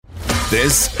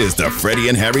This is the Freddie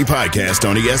and Harry podcast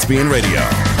on ESPN Radio.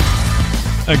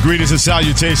 Greetings and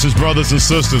salutations, brothers and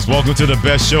sisters. Welcome to the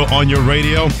best show on your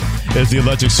radio. It's the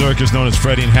Electric Circus known as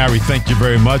Freddie and Harry. Thank you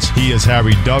very much. He is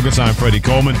Harry Douglas. I'm Freddie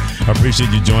Coleman. I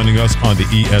appreciate you joining us on the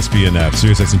ESPN app,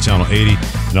 SiriusXM Channel 80,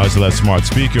 and also that smart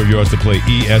speaker of yours to play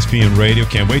ESPN Radio.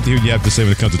 Can't wait to hear what you have to say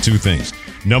when it comes to two things.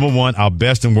 Number one, our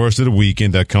best and worst of the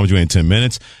weekend that comes to you in 10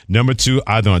 minutes. Number two,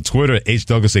 either on Twitter at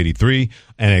HDouglas83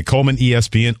 and at Coleman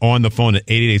ESPN on the phone at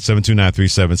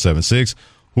 888-729-3776.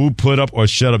 Who put up or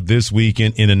shut up this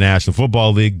weekend in the National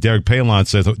Football League? Derek Palon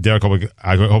says, Derek,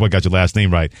 I hope I got your last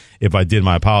name right. If I did,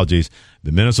 my apologies.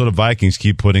 The Minnesota Vikings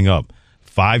keep putting up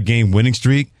 5-game winning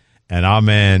streak, and our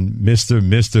man, Mr.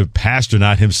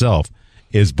 Pasternak himself,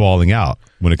 is balling out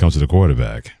when it comes to the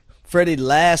quarterback. Freddie,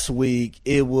 last week,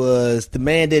 it was the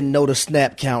man didn't know the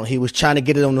snap count. He was trying to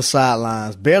get it on the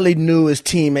sidelines, barely knew his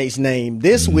teammate's name.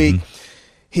 This week,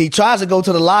 he tries to go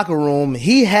to the locker room.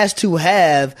 He has to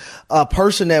have a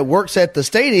person that works at the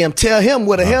stadium tell him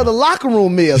where the hell the locker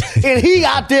room is. And he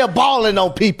out there balling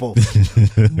on people.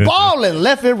 Balling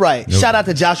left and right. Shout out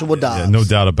to Joshua Dobbs. Yeah, no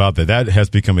doubt about that. That has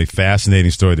become a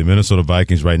fascinating story. The Minnesota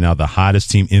Vikings right now, the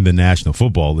hottest team in the National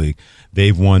Football League.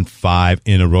 They've won 5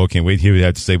 in a row. Can't wait to hear what you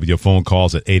have to say with your phone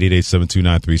calls at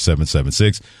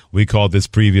 888-729-3776. We called this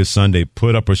previous Sunday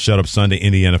Put Up or Shut Up Sunday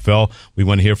in the NFL. We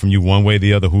want to hear from you one way or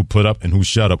the other, who put up and who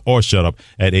shut up or shut up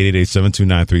at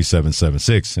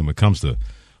 888-729-3776. And when it comes to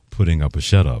putting up or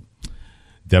shut up,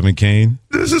 Devin Kane,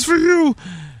 this is for you.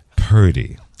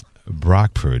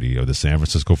 Brock Purdy of the San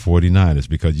Francisco 49ers,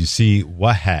 because you see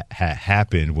what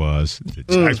happened was the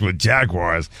Jacksonville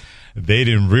Jaguars, they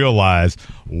didn't realize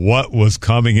what was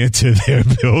coming into their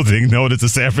building, known as the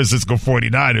San Francisco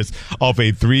 49ers, off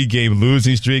a 3-game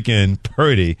losing streak. And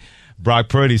Brock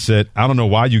Purdy said, I don't know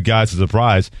why you guys are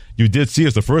surprised. You did see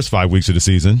us the first 5 weeks of the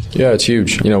season. Yeah, it's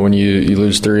huge. You know, when you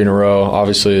lose 3 in a row,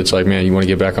 obviously it's like, man, you want to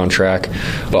get back on track.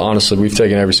 But honestly, we've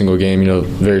taken every single game,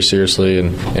 very seriously,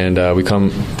 and we come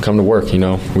to work. We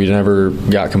never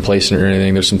got complacent or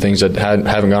anything. There's some things that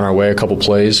haven't gone our way, a couple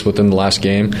plays within the last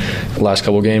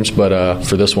couple games. But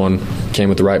for this one, came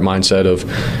with the right mindset of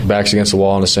backs against the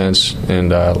wall in a sense, and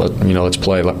let's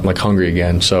play like hungry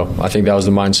again. So I think that was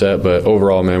the mindset. But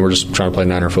overall, man, we're just trying to play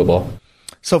Niner football.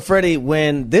 So, Freddie,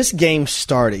 when this game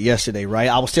started yesterday, right,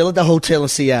 I was still at the hotel in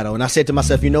Seattle, and I said to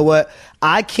myself, you know what?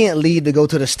 I can't leave to go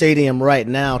to the stadium right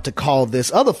now to call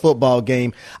this other football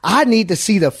game. I need to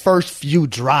see the first few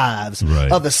drives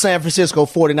of the San Francisco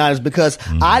 49ers, because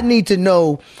I need to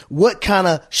know what kind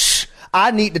of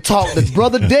I need to talk to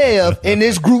Brother Dev in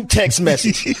this group text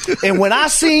message. And when I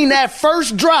seen that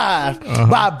first drive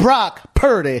by Brock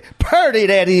Purdy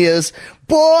that is,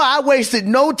 boy, I wasted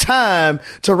no time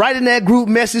to write in that group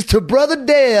message to Brother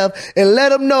Dev and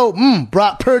let him know,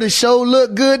 Brock Purdy sure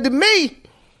looked good to me.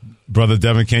 Brother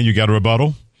Devin, you got a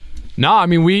rebuttal? No, I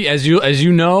mean, we, as you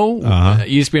know,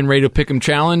 ESPN Radio Pick'em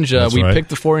Challenge, we picked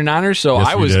the 49ers, so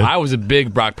yes, I was a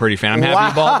big Brock Purdy fan. I'm happy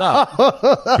he balled up.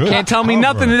 Can't tell me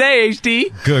nothing today,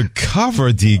 HD. Good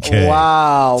cover, DK.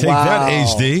 Wow. Take that,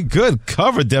 HD. Good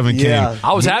cover, Devin King.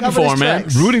 I was happy for him, man.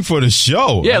 Rooting for the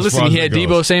show. Yeah, listen, he had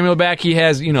Deebo Samuel back. He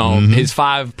has, his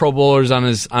 5 Pro Bowlers on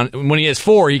when he has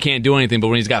 4, he can't do anything, but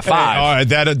when he's got 5. Hey, all right,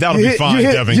 that'll be fine,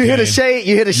 Devin King. You hit a shade?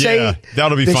 Yeah,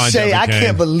 that'll be fine, Devin King. I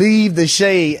can't believe the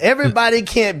shade. Everybody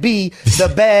can't be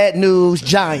the bad news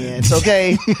Giants,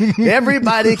 okay?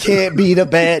 Everybody can't be the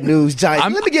bad news Giants.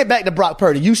 Let me get back to Brock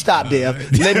Purdy. You stop there.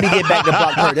 Let me get back to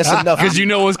Brock Purdy. That's enough. Because you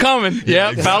know what's coming.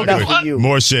 Yeah, exactly.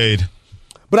 More shade.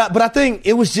 But I think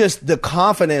it was just the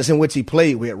confidence in which he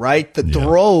played with, right? The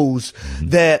throws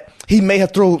that he may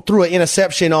have threw an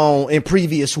interception on in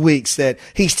previous weeks that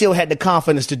he still had the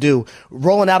confidence to do.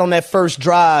 Rolling out on that first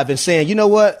drive and saying, you know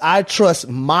what? I trust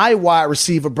my wide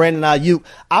receiver, Brandon Ayuk.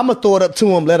 I'm going to throw it up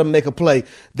to him, let him make a play.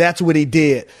 That's what he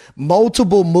did.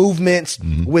 Multiple movements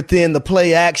within the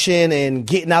play action and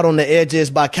getting out on the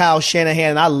edges by Kyle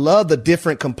Shanahan. And I love the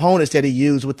different components that he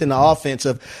used within the offense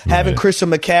of having Christian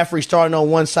McCaffrey starting on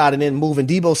one side and then moving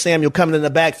Deebo Samuel coming in the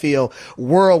backfield,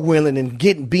 whirlwinding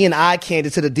and being eye candy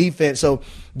to the defense. So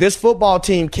this football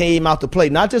team came out to play,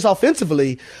 not just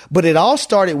offensively, but it all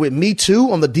started with me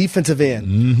too on the defensive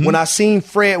end. When I seen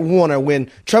Fred Warner, when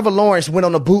Trevor Lawrence went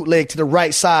on a bootleg to the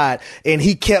right side and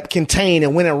he kept contained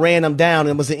and went and ran him down, and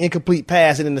it was an incomplete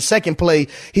pass. And in the second play,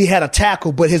 he had a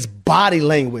tackle, but his body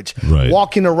language,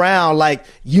 walking around like,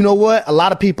 you know what? A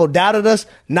lot of people doubted us.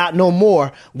 Not no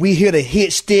more. We hear the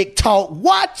hit stick talk.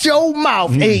 Watch your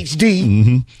mouth,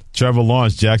 HD. Trevor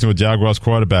Lawrence, Jacksonville Jaguars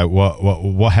quarterback.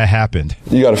 What had happened?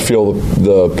 You got to feel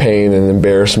the pain and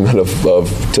embarrassment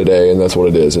of today, and that's what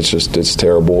it is. It's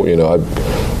terrible.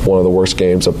 One of the worst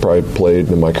games I've probably played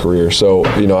in my career. So,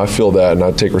 I feel that, and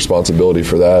I take responsibility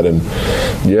for that. And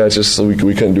yeah, it's just we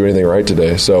couldn't do anything right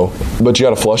today. So, but you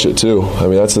got to flush it too. I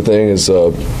mean, that's the thing is.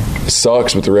 It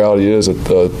sucks, but the reality is a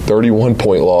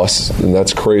 31-point loss, and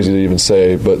that's crazy to even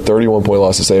say, but 31-point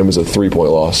loss is the same as a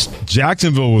 3-point loss.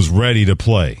 Jacksonville was ready to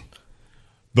play.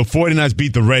 The 49ers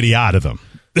beat the ready out of them.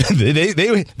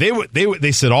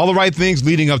 They said all the right things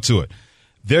leading up to it.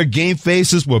 Their game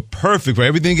faces were perfect for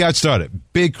everything got started.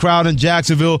 Big crowd in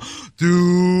Jacksonville.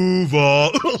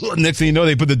 Duval. Next thing you know,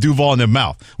 they put the Duval in their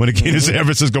mouth when it came to San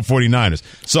Francisco 49ers.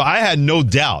 So I had no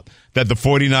doubt that the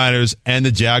 49ers and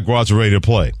the Jaguars were ready to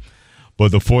play.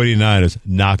 But the 49ers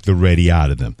knocked the ready out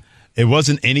of them. It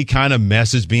wasn't any kind of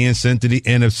message being sent to the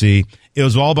NFC. It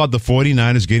was all about the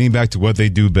 49ers getting back to what they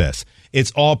do best.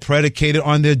 It's all predicated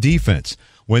on their defense.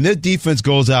 When their defense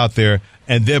goes out there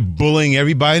and they're bullying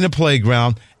everybody in the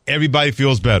playground, everybody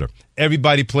feels better.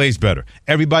 Everybody plays better.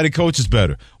 Everybody coaches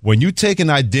better. When you take an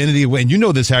identity away, and you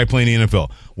know this, Harry, playing in the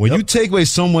NFL, when you take away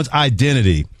someone's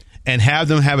identity and have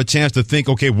them have a chance to think,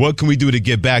 okay, what can we do to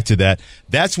get back to that?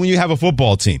 That's when you have a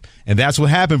football team. And that's what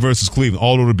happened versus Cleveland,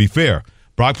 although to be fair.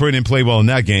 Brock Purdy didn't play well in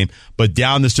that game, but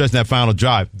down the stretch in that final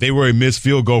drive, they were a missed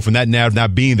field goal from that narrative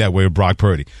not being that way with Brock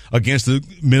Purdy. Against the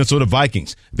Minnesota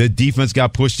Vikings, their defense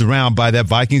got pushed around by that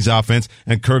Vikings offense,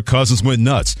 and Kirk Cousins went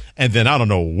nuts. And then I don't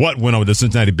know what went on with the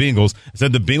Cincinnati Bengals. I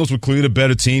said the Bengals were clearly the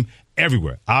better team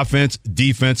everywhere. Offense,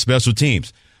 defense, special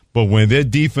teams. But when their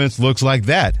defense looks like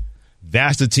that,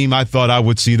 that's the team I thought I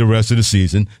would see the rest of the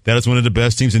season. That is one of the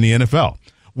best teams in the NFL.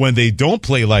 When they don't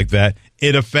play like that,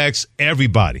 it affects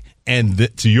everybody. And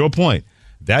to your point,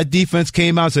 that defense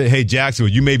came out and said, hey,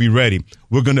 Jacksonville, you may be ready.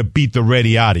 We're going to beat the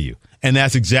ready out of you. And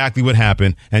that's exactly what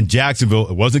happened. And Jacksonville,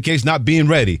 it wasn't a case of not being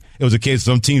ready. It was a case of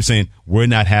some team saying, we're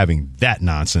not having that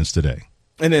nonsense today.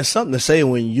 And there's something to say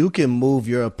when you can move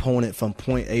your opponent from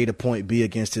point A to point B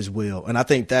against his will. And I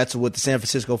think that's what the San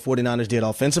Francisco 49ers did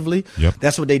offensively. Yep.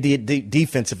 That's what they did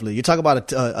defensively. You talk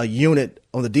about a unit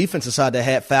on the defensive side that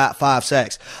had five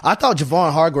sacks. I thought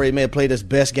Javon Hargrave may have played his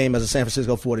best game as a San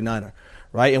Francisco 49er.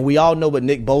 Right, and we all know what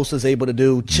Nick Bosa's able to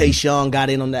do. Chase Young got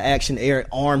in on the action.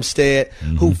 Eric Armstead,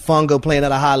 Hufanga playing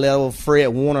at a high level. Fred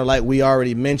Warner, like we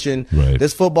already mentioned. Right.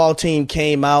 This football team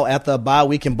came out after a bye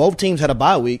week, and both teams had a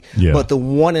bye week. Yeah. But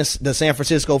the San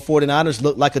Francisco 49ers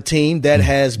looked like a team that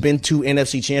has been to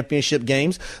NFC Championship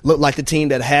games, looked like a team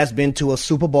that has been to a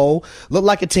Super Bowl, looked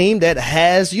like a team that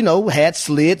has, had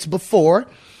slits before,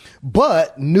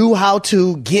 but knew how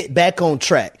to get back on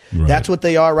track. Right. That's what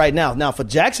they are right now. Now, for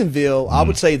Jacksonville, I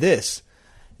would say this.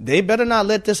 They better not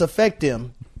let this affect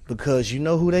them, because you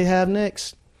know who they have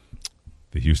next?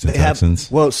 The Houston Texans.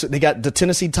 So they got the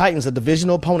Tennessee Titans, a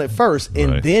divisional opponent first,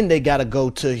 and then they got to go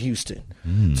to Houston.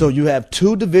 So you have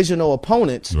two divisional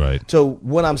opponents. Right. So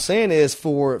what I'm saying is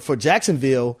for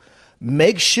Jacksonville,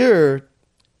 make sure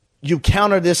you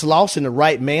counter this loss in the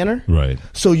right manner, right?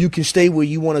 So you can stay where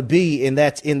you want to be, and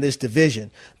that's in this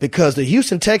division. Because the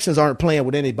Houston Texans aren't playing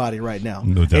with anybody right now,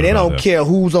 no doubt and they don't that. care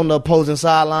who's on the opposing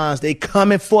sidelines. They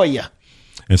coming for you.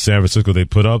 In San Francisco, they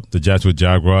put up. The Jacksonville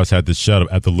Jaguars had to shut up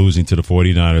after losing to the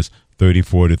 49ers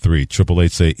 34-3.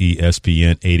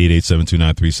 888-SAY-ESPN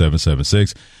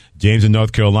 888-729-3776. James in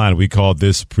North Carolina, we called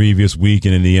this previous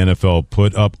weekend in the NFL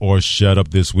put up or shut up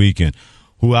this weekend.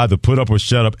 Who either put up or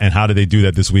shut up, and how did they do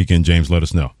that this weekend, James? Let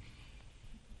us know.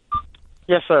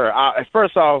 Yes, sir.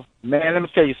 First off, man, let me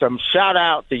tell you something. Shout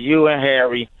out to you and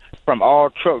Harry from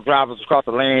all truck drivers across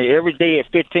the land. Every day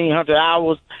at 1,500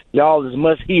 hours, y'all is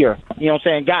must hear. You know what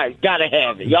I'm saying? Gotta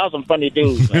have it. Y'all some funny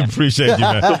dudes, man. Appreciate you,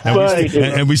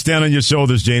 man. And we stand on your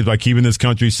shoulders, James, by keeping this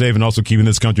country safe and also keeping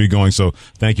this country going. So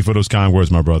thank you for those kind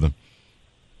words, my brother.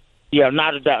 Yeah,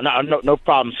 not a doubt. No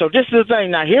problem. So this is the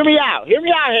thing. Now, hear me out,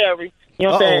 Harry. You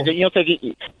know what I'm saying? You know what I'm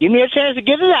saying? Give me a chance to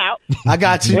get it out. I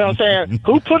got you. You know what I'm saying?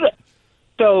 Who put up?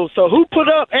 So who put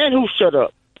up and who shut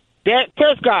up? Dak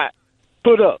Prescott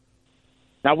put up.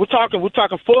 Now we're talking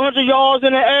 400 yards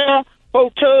in the air,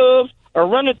 4 tubs, a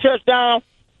running touchdown.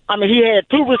 I mean, he had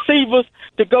 2 receivers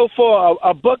to go for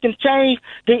a buck and change.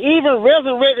 He even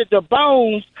resurrected the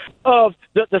bones of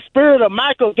the spirit of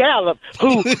Michael Gallup,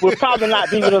 who will probably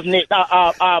not be with us next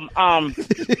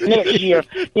year.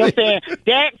 You know what I'm saying?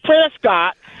 Dak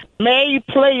Prescott made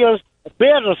players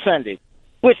better Sunday,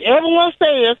 which everyone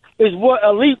says is what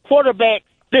elite quarterbacks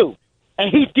do.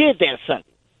 And he did that Sunday.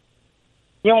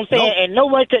 You know what I'm saying? Nope. And no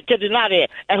one can deny that.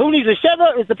 And who needs to shut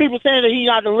up is the people saying that he's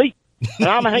not elite. And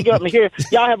I'm going to hang up and hear.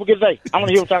 Y'all have a good day. I want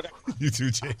to hear what y'all got. You too,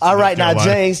 James. All right, now,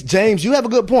 James, you have a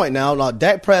good point now. Now,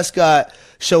 Dak Prescott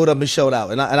showed up and showed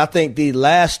out. And I think the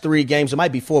last 3 games, it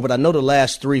might be 4, but I know the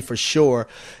last 3 for sure,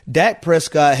 Dak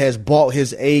Prescott has bought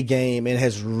his A game and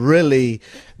has really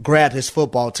grabbed his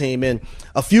football team. And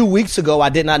a few weeks ago, I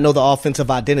did not know the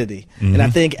offensive identity. Mm-hmm. And I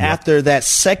think after that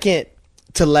second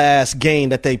to last game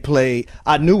that they played,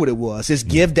 I knew what it was. It's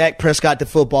give Dak Prescott the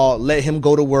football, let him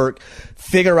go to work,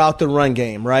 figure out the run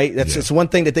game, right? It's one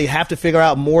thing that they have to figure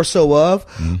out more so of.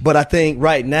 Mm-hmm. But I think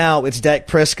right now it's Dak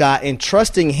Prescott and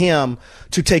trusting him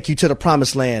to take you to the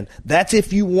promised land. That's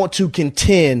if you want to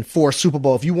contend for a Super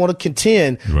Bowl. If you want to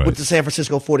contend with the San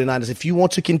Francisco 49ers, if you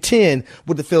want to contend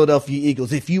with the Philadelphia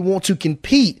Eagles, if you want to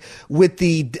compete with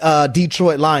the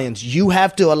Detroit Lions, you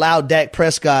have to allow Dak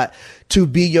Prescott to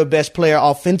be your best player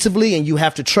offensively, and you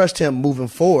have to trust him moving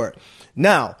forward.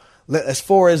 Now, as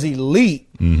far as elite,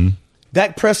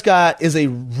 Dak Prescott is a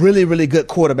really, really good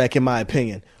quarterback, in my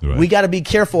opinion. Right. We got to be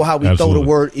careful how we throw the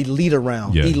word elite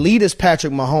around. Yeah. Elite is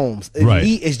Patrick Mahomes.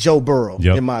 Elite is Joe Burrow,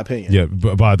 in my opinion. Yeah,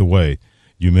 by the way,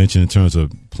 you mentioned in terms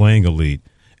of playing elite,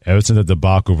 ever since the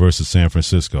debacle versus San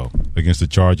Francisco against the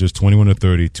Chargers,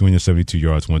 21-30, 272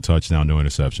 yards, 1 touchdown, no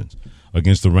interceptions.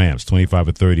 Against the Rams,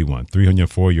 25-31,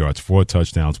 304 yards, 4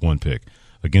 touchdowns, 1 pick.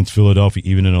 Against Philadelphia,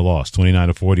 even in a loss,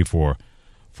 29-44,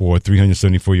 for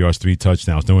 374 yards, 3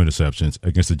 touchdowns, no interceptions.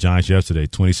 Against the Giants yesterday,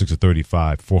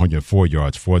 26-35, 404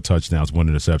 yards, 4 touchdowns, 1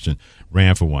 interception,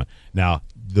 ran for 1. Now,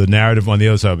 the narrative on the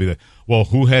other side would be like, well,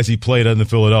 who has he played other than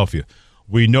Philadelphia?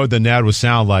 We know the narrative would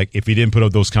sound like if he didn't put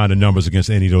up those kind of numbers against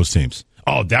any of those teams.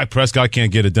 Oh, Dak Prescott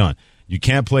can't get it done. You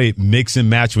can't play mix and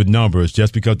match with numbers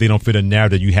just because they don't fit a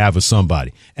narrative you have of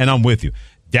somebody. And I'm with you.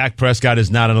 Dak Prescott is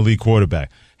not an elite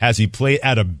quarterback. Has he played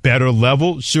at a better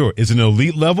level? Sure. Is it an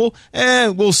elite level?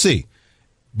 We'll see.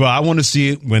 But I want to see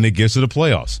it when it gets to the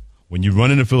playoffs. When you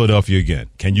run into Philadelphia again,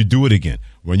 can you do it again?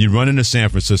 When you run into San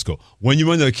Francisco, when you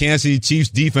run into the Kansas City Chiefs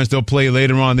defense they'll play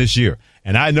later on this year.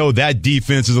 And I know that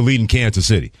defense is elite in Kansas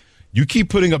City. You keep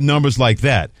putting up numbers like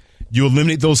that, you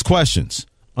eliminate those questions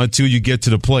until you get to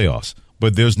the playoffs.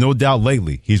 But there's no doubt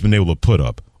lately he's been able to put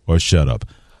up or shut up.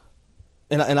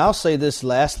 And I'll say this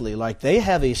lastly, like they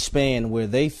have a span where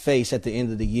they face at the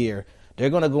end of the year, they're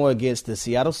going to go against the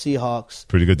Seattle Seahawks,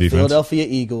 pretty good defense, Philadelphia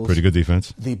Eagles, pretty good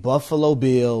defense, the Buffalo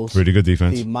Bills, pretty good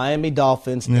defense, the Miami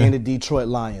Dolphins, and the Detroit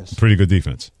Lions. Pretty good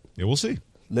defense. Yeah, we'll see.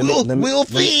 We'll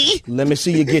see. Let me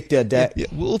see you get there, Dak.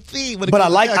 We'll see. But I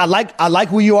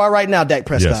like where you are right now, Dak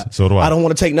Prescott. Yes, so do I. I don't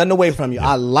want to take nothing away from you.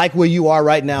 I like where you are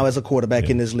right now as a quarterback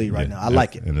in this league right now. I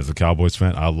like it. And as a Cowboys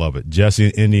fan, I love it. Jesse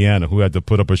in Indiana, who had to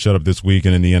put up or shut up this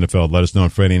weekend in the NFL. Let us know on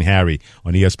Freddie and Harry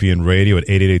on ESPN Radio at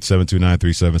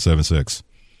 888-729-3776.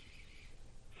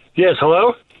 Yes,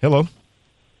 hello? Hello.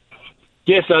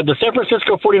 Yes, the San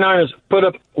Francisco 49ers put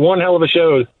up one hell of a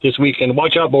show this weekend.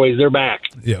 Watch out, boys. They're back.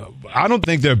 Yeah, I don't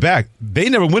think they're back. They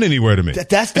never went anywhere to me.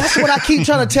 That's what I keep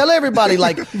trying to tell everybody.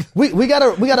 Like, we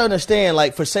gotta understand,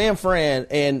 like, for San Fran,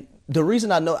 and the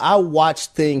reason I watch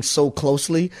things so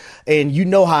closely, and you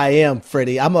know how I am,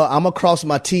 Freddie. I'm a cross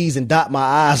my T's and dot my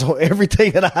I's on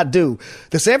everything that I do.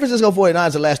 The San Francisco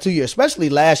 49ers the last 2 years, especially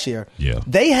last year,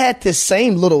 they had this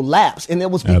same little lapse, and it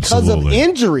was because of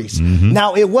injuries. Mm-hmm.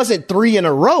 Now, it wasn't 3 in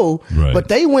a row, but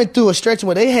they went through a stretch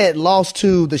where they had lost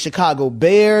to the Chicago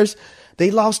Bears.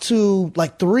 They lost to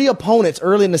like 3 opponents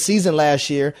early in the season last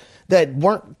year that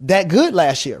weren't that good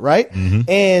last year, right? Mm-hmm.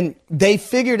 And they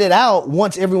figured it out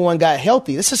once everyone got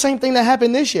healthy. It's the same thing that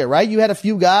happened this year, right? You had a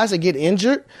few guys that get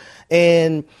injured,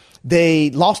 and they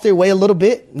lost their way a little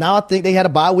bit. Now I think they had a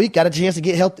bye week, got a chance to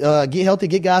get healthy,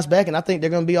 get guys back, and I think they're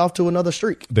going to be off to another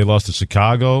streak. They lost to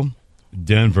Chicago,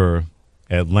 Denver,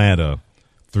 Atlanta,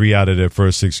 3 out of their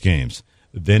first 6 games.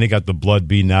 Then they got the blood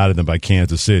beaten out of them by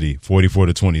Kansas City,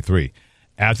 44-23.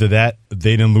 After that,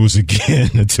 they didn't lose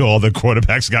again until all the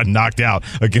quarterbacks got knocked out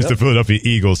against the Philadelphia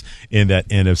Eagles in that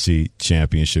NFC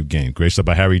Championship game. Great stuff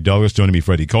by Harry Douglas. Joining me,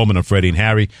 Freddie Coleman. I'm Freddie and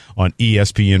Harry on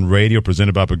ESPN Radio,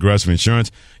 presented by Progressive Insurance.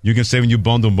 You can save when you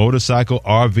bundle motorcycle,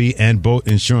 RV, and boat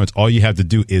insurance. All you have to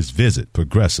do is visit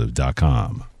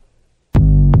Progressive.com.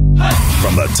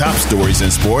 From the top stories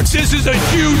in sports. This is a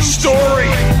huge story.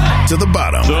 To the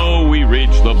bottom. So we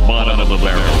reach the bottom of the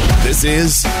barrel. This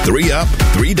is 3 Up,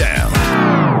 3 Down.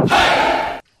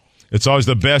 It's always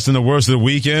the best and the worst of the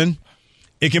weekend.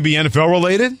 It can be NFL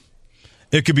related.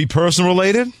 It could be personal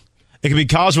related. It can be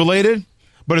college related.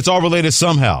 But it's all related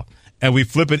somehow. And we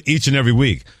flip it each and every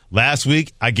week. Last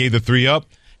week, I gave the 3 up.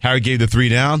 Harry gave the 3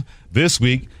 down. This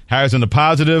week, Harry's on the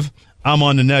positive. I'm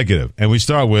on the negative. And we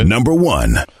start with number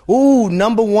 1. Ooh,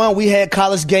 number 1, we had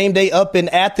College game day up in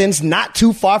Athens, not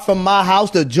too far from my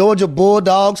house. The Georgia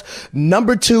Bulldogs,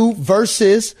 number 2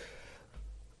 versus,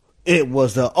 it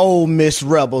was the Ole Miss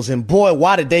Rebels. And boy,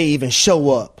 why did they even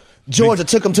show up? Georgia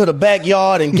took them to the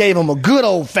backyard and gave them a good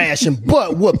old-fashioned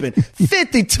butt whooping.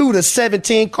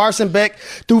 52-17. Carson Beck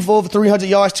threw for over 300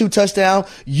 yards, 2 touchdowns.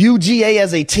 UGA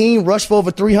as a team rushed for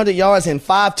over 300 yards and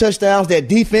 5 touchdowns. Their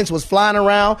defense was flying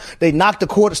around. They knocked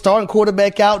the starting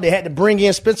quarterback out. They had to bring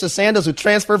in Spencer Sanders, who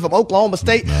transferred from Oklahoma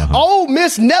State. Ole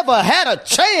Miss never had a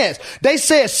chance. They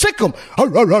said, sick them.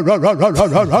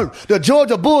 The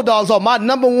Georgia Bulldogs are my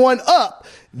number 1 up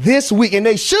this week, and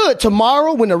they should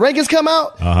tomorrow when the rankings come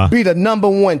out be the number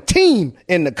 1 team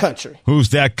in the country.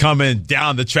 Who's that coming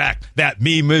down the track? That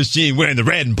mean machine wearing the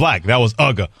red and black. That was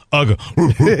Ugga.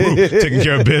 Taking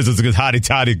care of business against Hotty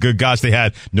Toddy. Good gosh, they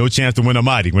had no chance to win a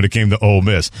mighty when it came to Ole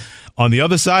Miss. On the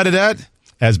other side of that,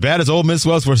 as bad as Ole Miss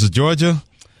was versus Georgia,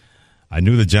 I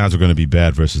knew the Giants were going to be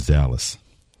bad versus Dallas.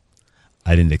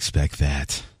 I didn't expect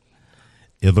that.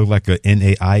 It looked like an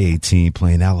NAIA team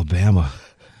playing Alabama.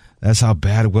 That's how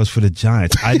bad it was for the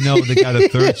Giants. I know they got a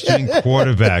third-string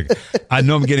quarterback. I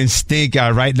know I'm getting stink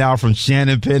eye right now from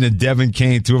Shannon Penn and Devin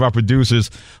Kane, 2 of our producers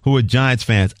who are Giants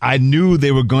fans. I knew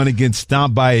they were going to get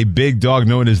stomped by a big dog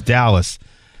known as Dallas,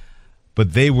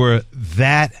 but they were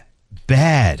that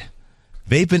bad.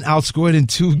 They've been outscored in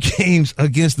 2 games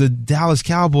against the Dallas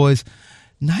Cowboys,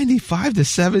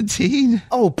 95-17.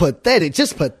 Oh, pathetic.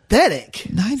 Just pathetic.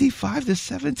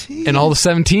 95-17. And all the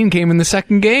 17 came in the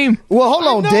second game. Well, hold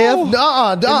on, Dev. In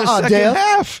the second Dev.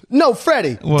 half. No,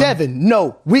 Freddie. What? Devin,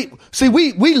 no. We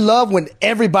love when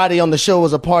everybody on the show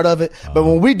is a part of it. But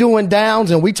when we doing downs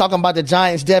and we talking about the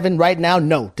Giants, Devin, right now,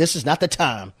 no. This is not the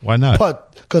time. Why not?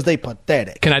 Because they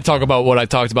pathetic. Can I talk about what I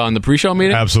talked about in the pre-show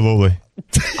meeting? Absolutely.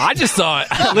 I just thought,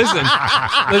 listen,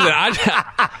 I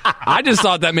just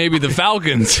thought that maybe the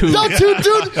Falcons, who lost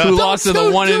to the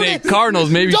 1-8 Cardinals,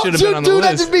 maybe should have been on the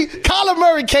list. Kyler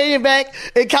Murray came back,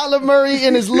 and Kyler Murray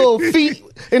and his little feet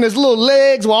and his little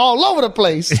legs were all over the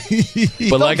place.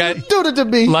 But like I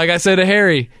said to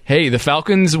Harry, hey, the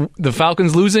Falcons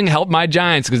losing helped my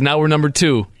Giants because now we're number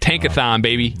 2. Tankathon,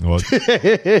 baby. Well,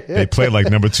 they played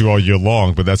like number 2 all year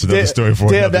long, but that's another story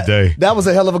for another day. That was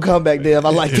a hell of a comeback, Dev. I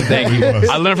like that. Thank you.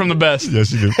 I learned from the best.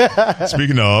 Yes, you do.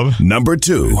 Speaking of. Number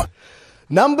 2.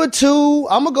 Number 2,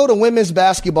 I'm going to go to women's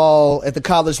basketball at the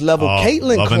college level.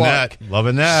 Caitlin Clark.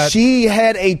 Loving that. She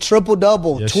had a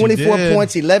triple-double, yes, 24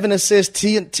 points, 11 assists,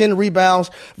 10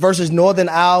 rebounds versus Northern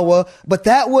Iowa. But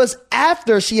that was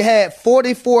after she had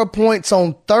 44 points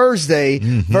on Thursday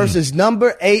versus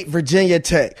number 8 Virginia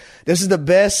Tech. This is the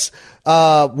best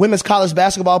women's college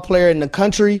basketball player in the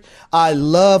country. I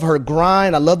love her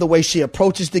grind. I love the way she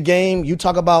approaches the game. You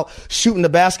talk about shooting the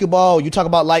basketball. You talk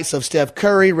about likes of Steph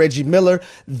Curry, Reggie Miller.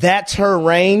 That's her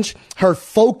range. Her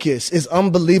focus is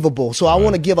unbelievable. So I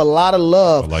want to give a lot of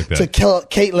love to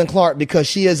Caitlin Clark because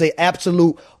she is an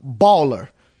absolute baller.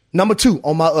 Number 2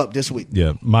 on my up this week.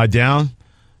 Yeah, my down,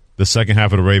 the second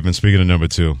half of the Ravens, speaking of number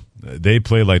 2, they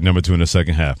played like number 2 in the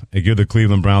second half. And give the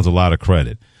Cleveland Browns a lot of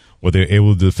credit. What they're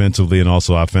able to do defensively and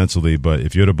also offensively. But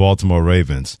if you're the Baltimore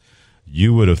Ravens,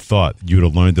 you would have thought you would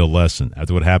have learned the lesson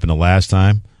after what happened the last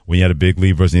time when you had a big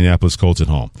lead versus the Indianapolis Colts at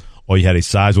home, or you had a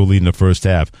sizable lead in the first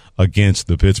half against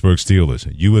the Pittsburgh Steelers.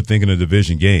 You would think in a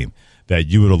division game that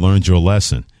you would have learned your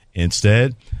lesson.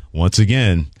 Instead, once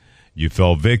again, you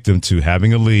fell victim to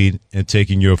having a lead and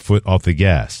taking your foot off the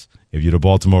gas. If you're the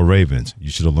Baltimore Ravens, you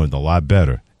should have learned a lot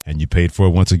better, and you paid for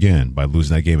it once again by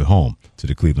losing that game at home to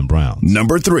the Cleveland Browns.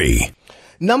 Number 3,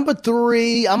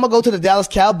 I'm going to go to the Dallas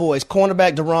Cowboys.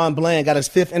 Cornerback DeRon Bland got his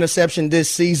 5th interception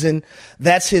this season.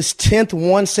 That's his 10th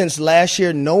one since last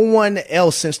year. No one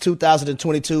else since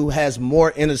 2022 has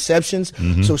more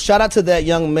interceptions. So shout out to that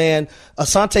young man.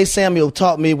 Asante Samuel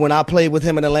taught me when I played with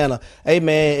him in Atlanta, hey,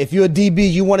 man, if you're a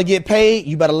DB, you want to get paid,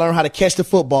 you better learn how to catch the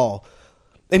football.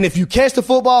 And if you catch the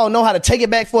football and know how to take it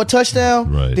back for a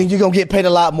touchdown, then you're going to get paid a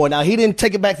lot more. Now, he didn't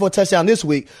take it back for a touchdown this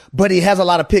week, but he has a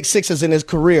lot of pick sixes in his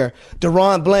career.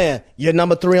 DeRon Bland, you're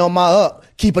number 3 on my up.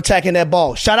 Keep attacking that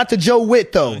ball. Shout out to Joe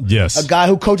Witt, though. Yes. A guy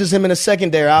who coaches him in the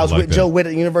secondary. I was with Joe Witt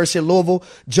at the University of Louisville.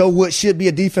 Joe Witt should be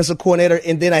a defensive coordinator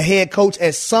and then a head coach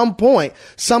at some point,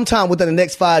 sometime within the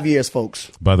next 5 years,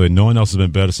 folks. By the way, no one else has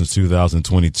been better since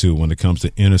 2022 when it comes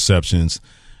to interceptions.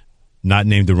 Not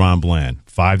named DeRon Bland.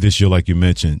 5 this year, like you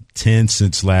mentioned. 10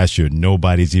 since last year.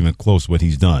 Nobody's even close to what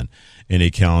he's done in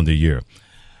a calendar year.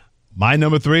 My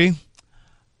number 3,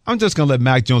 I'm just going to let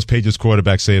Mac Jones, Patriots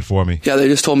quarterback, say it for me. Yeah, they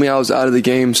just told me I was out of the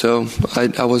game, so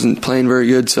I wasn't playing very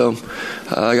good, so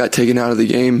I got taken out of the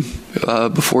game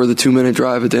before the 2-minute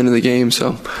drive at the end of the game.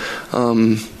 So,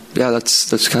 yeah,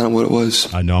 that's kind of what it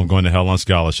was. I know I'm going to hell on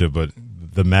scholarship, but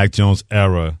the Mac Jones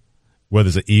era, whether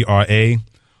it's an ERA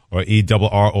or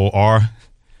ERROR,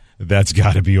 that's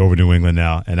got to be over New England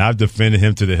now. And I've defended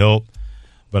him to the hilt,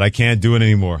 but I can't do it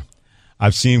anymore.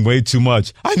 I've seen way too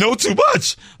much. I know too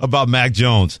much about Mac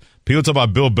Jones. People talk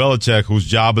about Bill Belichick, whose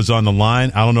job is on the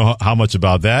line. I don't know how much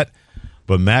about that.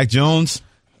 But Mac Jones,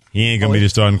 he ain't going to be the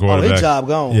starting quarterback. His job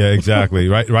gone. Yeah, exactly.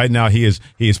 Right now, he is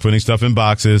putting stuff in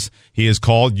boxes. He is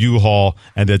called U-Haul,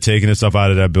 and they're taking the stuff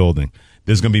out of that building.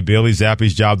 This is going to be Bailey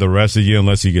Zappe's job the rest of the year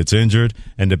unless he gets injured.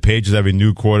 And the Patriots have a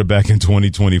new quarterback in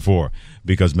 2024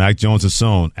 because Mac Jones has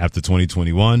shown after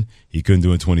 2021 he couldn't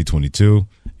do it in 2022,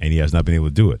 and he has not been able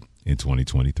to do it in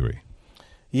 2023.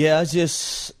 Yeah, it's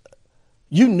just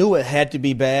you knew it had to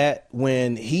be bad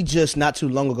when he just not too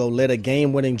long ago led a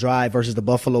game-winning drive versus the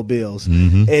Buffalo Bills.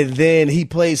 Mm-hmm. And then he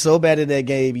played so bad in that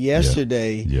game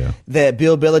yesterday that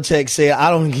Bill Belichick said, I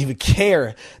don't even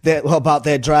care about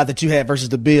that drive that you had versus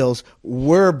the Bills.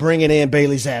 We're bringing in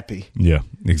Bailey Zappi. Yeah,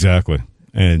 exactly.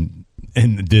 And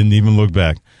didn't even look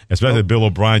back, especially Bill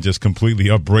O'Brien just completely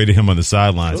upbraided him on the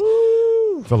sidelines.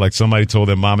 Felt like somebody told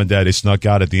their mom and dad they snuck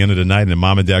out at the end of the night, and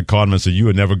mom and dad called him and said, you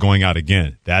are never going out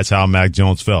again. That's how Mac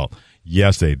Jones felt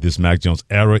yesterday. This Mac Jones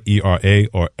era, ERA,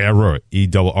 or error,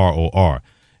 ERROR,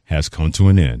 has come to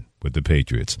an end with the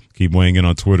Patriots. Keep weighing in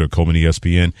on Twitter, Coleman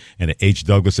ESPN, and at H.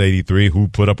 Douglas 83, who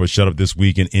put up or shut up this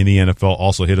weekend in the NFL.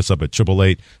 Also hit us up at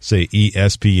 888, say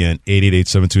ESPN,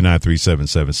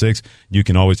 888-729-3776. You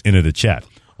can always enter the chat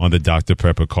on the Dr.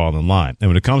 Pepper call-in line. And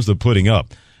when it comes to putting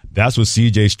up, that's what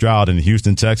C.J. Stroud and the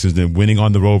Houston Texans did, winning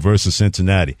on the road versus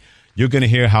Cincinnati. You're going to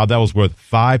hear how that was worth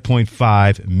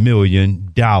 $5.5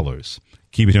 million.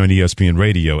 Keep it here on ESPN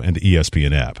Radio and the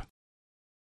ESPN app.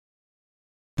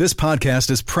 This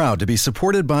podcast is proud to be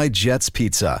supported by Jets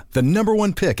Pizza, the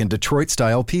 #1 pick in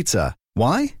Detroit-style pizza.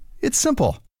 Why? It's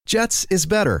simple. Jets is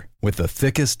better. With the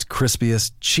thickest,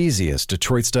 crispiest, cheesiest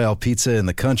Detroit-style pizza in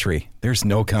the country, there's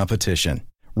no competition.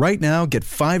 Right now, get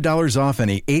 $5 off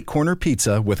any 8-corner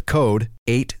pizza with code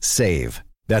 8SAVE.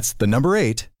 That's the number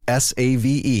 8,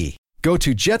 S-A-V-E. Go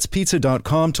to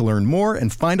jetspizza.com to learn more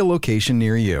and find a location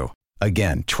near you.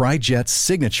 Again, try Jet's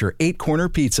signature 8-corner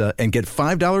pizza and get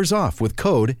 $5 off with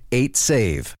code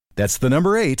 8SAVE. That's the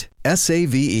number 8,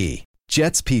 S-A-V-E.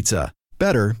 Jet's Pizza.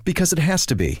 Better because it has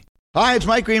to be. Hi, it's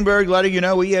Mike Greenberg letting you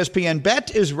know ESPN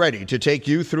Bet is ready to take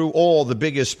you through all the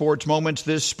biggest sports moments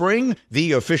this spring.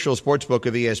 The official sportsbook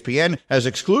of ESPN has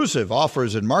exclusive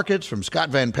offers and markets from Scott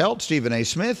Van Pelt, Stephen A.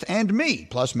 Smith, and me,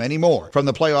 plus many more. From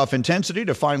the playoff intensity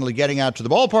to finally getting out to the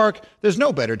ballpark, there's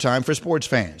no better time for sports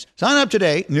fans. Sign up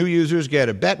today. New users get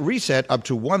a bet reset up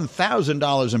to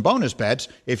 $1,000 in bonus bets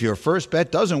if your first bet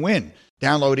doesn't win.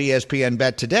 Download ESPN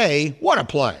Bet today. What a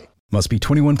play. Must be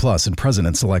 21 plus and present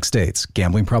in select states.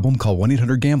 Gambling problem? Call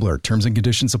 1-800-GAMBLER. Terms and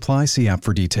conditions apply. See app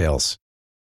for details.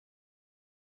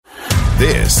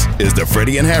 This is the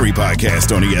Freddie and Harry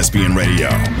podcast on ESPN Radio.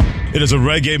 It is a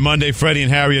Reggae Monday Freddie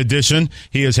and Harry edition.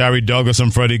 He is Harry Douglas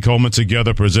and Freddie Coleman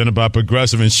together, presented by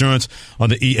Progressive Insurance on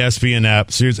the ESPN app,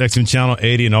 Sirius XM Channel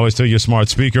 80, and always tell your smart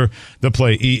speaker to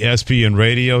play ESPN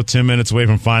Radio. 10 minutes away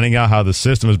from finding out how the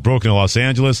system is broken in Los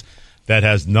Angeles. That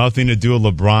has nothing to do with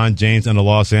LeBron James and the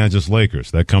Los Angeles Lakers.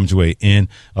 That comes to an end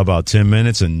about 10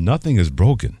 minutes, and nothing is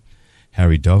broken.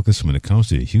 Harry Douglas, when it comes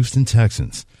to the Houston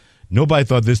Texans, nobody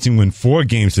thought this team would win 4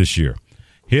 games this year.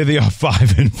 Here they are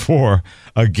 5-4,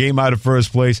 a game out of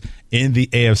first place in the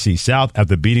AFC South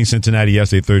after beating Cincinnati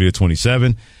yesterday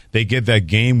 30-27. They get that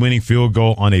game-winning field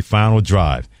goal on a final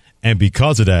drive. And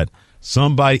because of that,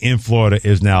 somebody in Florida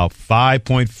is now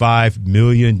 $5.5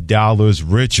 million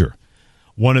richer.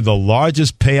 One of the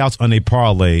largest payouts on a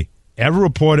parlay ever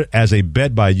reported as a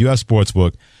bet by a U.S.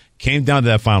 sportsbook came down to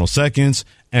that final seconds,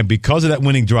 and because of that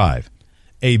winning drive,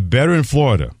 a bettor in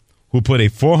Florida who put a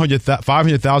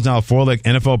 $500,000 four-leg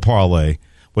NFL parlay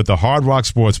with the Hard Rock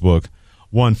Sportsbook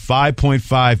won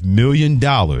 $5.5 million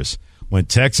when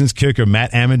Texans kicker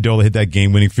Matt Amendola hit that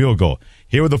game-winning field goal.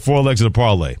 Here were the 4 legs of the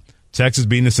parlay. Texas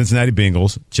beating the Cincinnati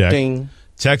Bengals, check. Ding.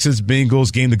 Texas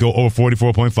Bengals game to go over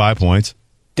 44.5 points.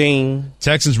 Ding.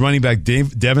 Texans running back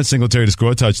Devin Singletary to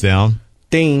score a touchdown.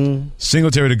 Ding.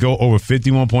 Singletary to go over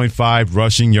 51.5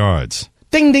 rushing yards.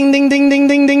 Ding, ding, ding, ding, ding,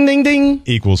 ding, ding, ding, ding.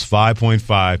 Equals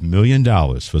 $5.5 million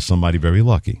for somebody very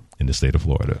lucky in the state of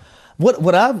Florida.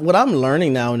 What I'm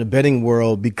learning now in the betting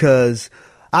world, because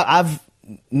I've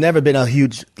never been a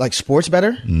huge sports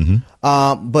bettor,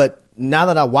 but now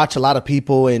that I watch a lot of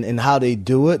people and how they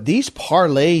do it, these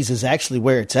parlays is actually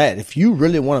where it's at. If you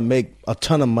really want to make a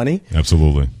ton of money.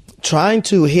 Absolutely. Trying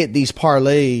to hit these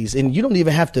parlays, and you don't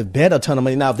even have to bet a ton of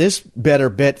money. Now, this better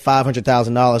bet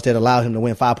 $500,000 that allowed him to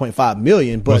win $5.5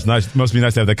 million. But must be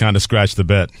nice to have that kind of scratch the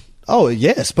bet. Oh,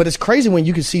 yes. But it's crazy when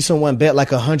you can see someone bet like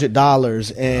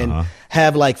 $100 and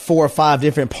have like 4 or 5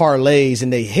 different parlays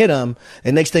and they hit them.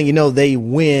 And next thing you know, they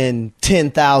win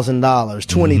 $10,000,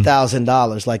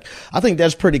 $20,000. Like, I think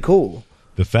that's pretty cool.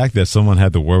 The fact that someone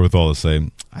had the wherewithal to say,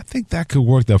 I think that could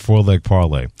work, that 4-leg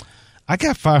parlay. I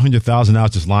got $500,000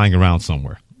 out just lying around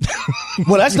somewhere.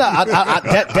 Well, that's not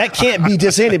that can't be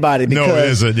just anybody. Because no, it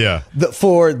isn't. Yeah,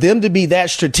 for them to be that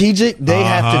strategic, they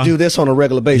have to do this on a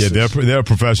regular basis. Yeah, they're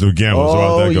professional gamblers.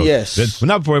 Oh, yes. We're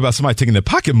not worried about somebody taking their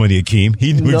pocket money, Akeem.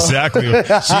 She knew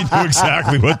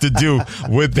exactly what to do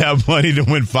with that money to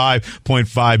win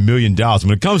 $5.5 million.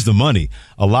 When it comes to money,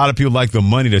 a lot of people like the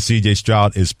money that C.J.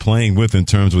 Stroud is playing with in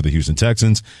terms with the Houston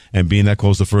Texans and being that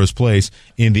close to first place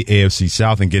in the AFC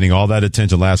South and getting all that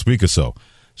attention last week or so.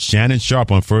 Shannon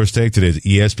Sharp on First Take, today's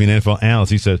ESPN NFL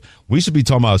analyst, he said, we should be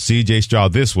talking about C.J.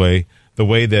 Stroud this way, the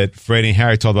way that Freddie and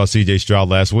Harry talked about C.J. Stroud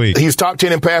last week. He's top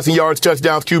 10 in passing yards,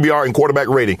 touchdowns, QBR, and quarterback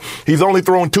rating. He's only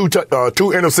thrown two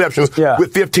interceptions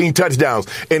with 15 touchdowns.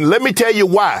 And let me tell you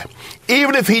why.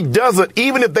 Even if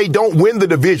they don't win the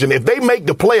division, if they make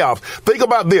the playoffs, think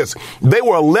about this. They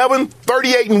were 11,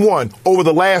 38-1 over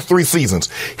the last 3 seasons.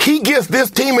 He gets this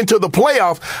team into the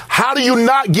playoffs. How do you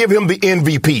not give him the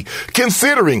MVP?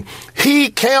 Considering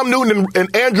Cam Newton,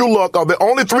 and Andrew Luck are the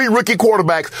only 3 rookie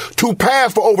quarterbacks to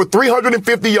pass for over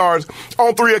 350 yards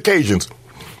on 3 occasions.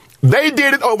 They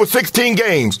did it over 16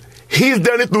 games. He's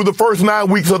done it through the first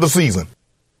 9 weeks of the season.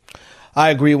 I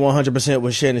agree 100%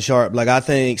 with Shannon Sharp. Like, I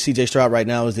think C.J. Stroud right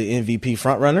now is the MVP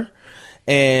frontrunner.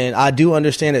 And I do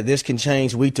understand that this can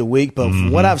change week to week, but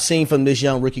what I've seen from this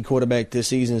young rookie quarterback this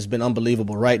season has been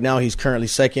unbelievable. Right now, he's currently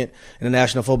second in the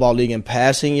National Football League in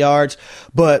passing yards.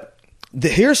 But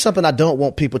here's something I don't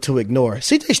want people to ignore.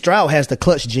 C.J. Stroud has the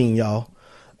clutch gene, y'all.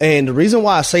 And the reason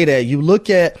why I say that, you look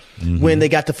at when they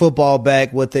got the football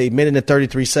back with a minute and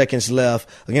 33 seconds left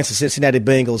against the Cincinnati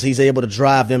Bengals, he's able to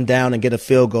drive them down and get a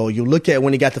field goal. You look at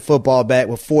when he got the football back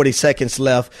with 40 seconds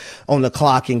left on the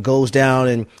clock and goes down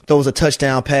and throws a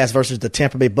touchdown pass versus the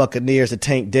Tampa Bay Buccaneers at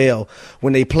Tank Dell.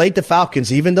 When they played the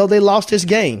Falcons, even though they lost this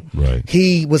game,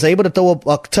 he was able to throw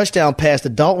a touchdown pass to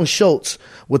Dalton Schultz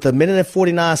with a minute and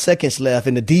 49 seconds left,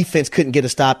 and the defense couldn't get a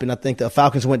stop, and I think the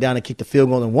Falcons went down and kicked the field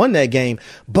goal and won that game.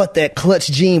 But that clutch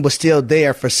gene was still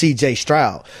there for C.J.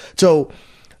 Stroud. So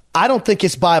I don't think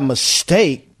it's by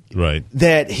mistake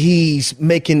that he's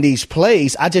making these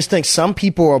plays. I just think some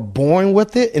people are born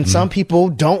with it and some people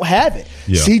don't have it.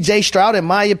 C.J. Stroud, in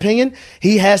my opinion,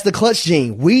 he has the clutch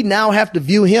gene. We now have to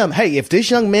view him, hey, if this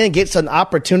young man gets an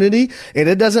opportunity, and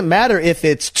it doesn't matter if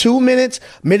it's 2 minutes,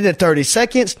 minute and 30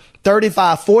 seconds,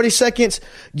 35, 40 seconds,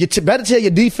 you better tell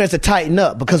your defense to tighten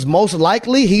up, because most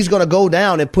likely he's going to go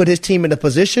down and put his team in a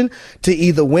position to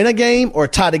either win a game or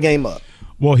tie the game up.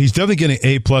 Well, he's definitely getting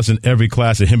A+ in every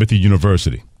class at Himothy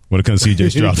University when it comes to C.J.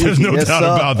 Stroud. There's no doubt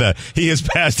about that. He has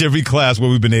passed every class where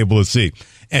we've been able to see.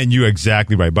 And you're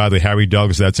exactly right. By the way, Harry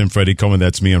Douglas, that's him, Freddie Coleman,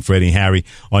 that's me, and Freddie and Harry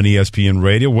on ESPN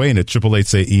Radio. Weighing at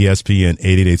 888-SAY-ESPN,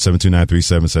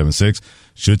 888-729-3776.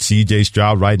 Should C.J.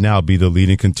 Stroud right now be the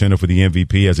leading contender for the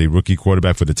MVP as a rookie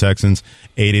quarterback for the Texans?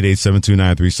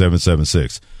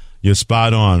 888-729-3776. You're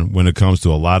spot on when it comes to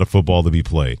a lot of football to be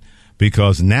played,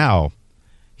 because now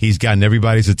he's gotten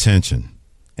everybody's attention.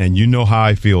 And you know how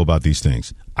I feel about these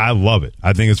things. I love it.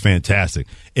 I think it's fantastic.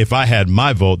 If I had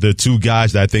my vote, there are 2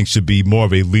 guys that I think should be more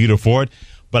of a leader for it,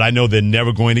 but I know they're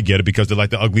never going to get it because they're like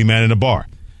the ugly man in the bar.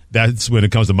 That's when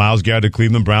it comes to Myles Garrett, the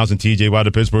Cleveland Browns, and T.J. Watt,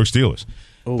 the Pittsburgh Steelers.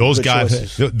 Ooh, those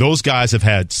guys have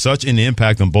had such an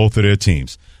impact on both of their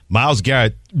teams. Myles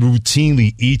Garrett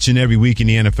routinely each and every week in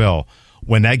the NFL,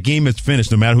 when that game is finished,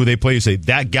 no matter who they play, you say,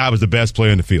 that guy was the best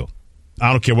player in the field.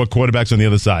 I don't care what quarterback's on the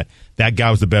other side. That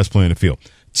guy was the best player in the field.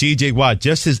 T.J. Watt,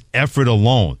 just his effort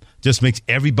alone just makes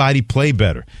everybody play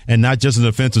better, and not just on the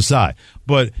offensive side.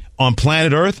 But on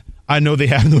planet Earth, I know they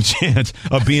have no chance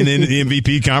of being in the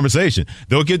MVP conversation.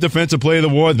 They'll get Defensive Player of the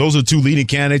War. Those are 2 leading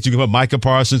candidates. You can put Micah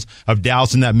Parsons of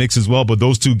Dallas in that mix as well, but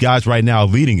those 2 guys right now are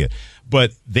leading it.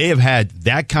 But they have had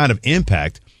that kind of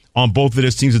impact on both of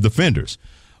their teams of defenders.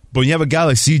 But when you have a guy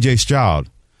like C.J. Stroud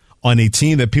on a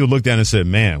team that people looked at and said,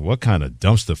 man, what kind of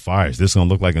dumpster fire is this going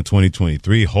to look like in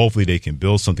 2023? Hopefully they can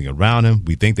build something around him.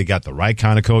 We think they got the right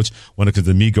kind of coach when it comes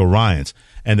to D'Amico Ryans.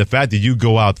 And the fact that you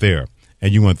go out there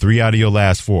and you won 3 out of your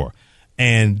last 4.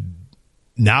 And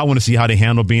now I want to see how they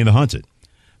handle being the hunted.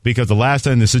 because the last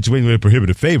time in the situation where they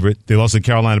prohibited favorite, they lost to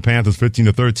Carolina Panthers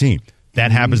 15-13.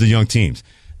 That happens to young teams.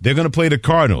 They're going to play the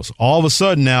Cardinals. All of a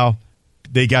sudden now,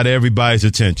 they got everybody's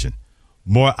attention.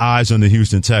 More eyes on the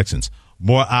Houston Texans.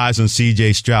 More eyes on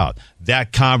C.J. Stroud.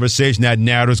 That conversation, that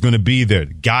narrative is going to be there.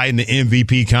 Guy in the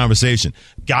MVP conversation.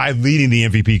 Guy leading the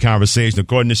MVP conversation,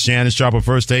 according to Shannon Sharp of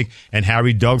First Take and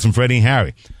Harry Douglas from Freddie and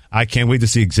Harry. I can't wait to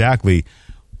see exactly,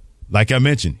 like I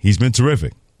mentioned, he's been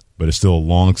terrific, but it's still a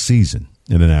long season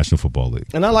in the National Football League.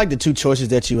 And I like the two choices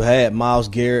that you had. Myles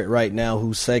Garrett right now,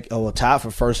 who's tied for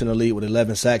first in the league with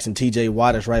 11 sacks, and T.J.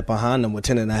 Watt is right behind them with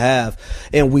 10.5.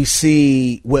 And we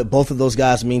see what both of those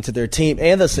guys mean to their team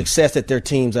and the success that their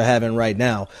teams are having right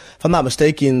now. If I'm not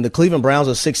mistaken, the Cleveland Browns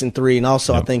are 6-3, and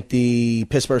also I think the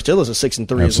Pittsburgh Steelers are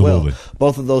 6-3 as well.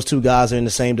 Both of those two guys are in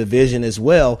the same division as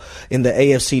well in the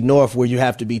AFC North, where you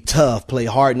have to be tough, play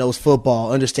hard-nosed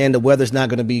football, understand the weather's not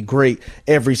going to be great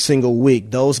every single week.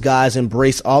 Those guys embrace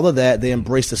all of that. They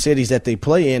embrace the cities that they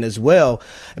play in as well.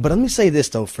 But let me say this,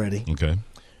 though, Freddie. Okay.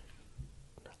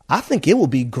 I think it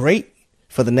would be great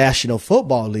for the National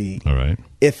Football League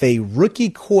if a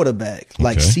rookie quarterback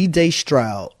like C.J.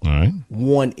 Stroud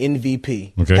won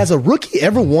MVP. Okay. Has a rookie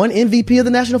ever won MVP of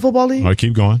the National Football League? All right,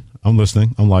 keep going. I'm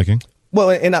listening. I'm liking. Well,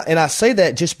 and I say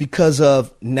that just because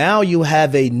of now you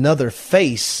have another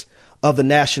face of the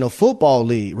National Football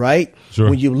League, right? Sure.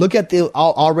 When you look at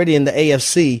already in the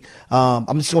AFC,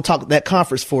 I'm just going to talk that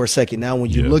conference for a second. Now, when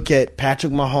you look at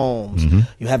Patrick Mahomes,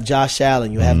 you have Josh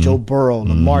Allen, you have Joe Burrow,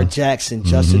 Lamar Jackson,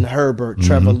 Justin Herbert,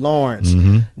 Trevor Lawrence.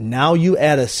 Now you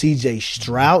add a C.J.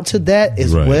 Stroud to that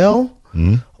as well.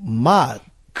 My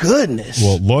goodness.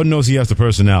 Well, Lord knows he has the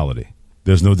personality.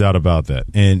 There's no doubt about that.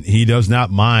 And he does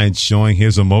not mind showing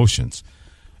his emotions.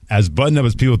 As buttoned up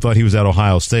as people thought he was at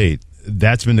Ohio State,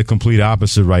 that's been the complete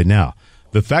opposite right now.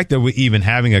 The fact that we're even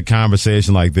having a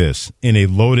conversation like this in a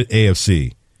loaded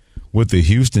AFC with the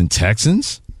Houston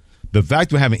Texans, the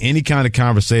fact we're having any kind of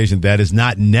conversation that is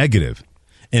not negative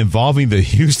involving the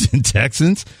Houston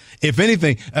Texans, if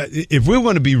anything, if we're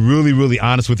going to be really, really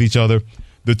honest with each other,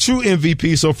 the true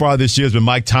MVP so far this year has been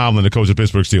Mike Tomlin, the coach of the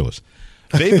Pittsburgh Steelers.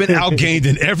 They've been outgained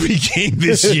in every game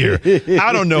this year.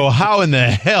 I don't know how in the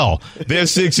hell they're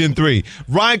 6-3.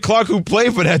 Ryan Clark, who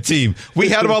played for that team, we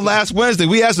had him on last Wednesday.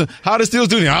 We asked him, how the Steelers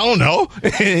doing? I don't know.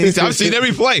 He said, I've seen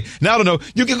every play. Now I don't know.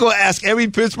 You can go ask every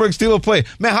Pittsburgh Steelers player,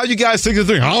 man, how you guys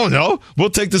 6-3? I don't know. We'll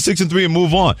take the 6-3 and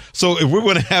move on. So if we're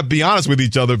going to be honest with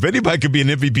each other, if anybody could be an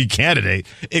MVP candidate,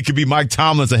 it could be Mike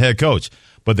Tomlin as a head coach.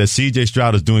 But that C.J.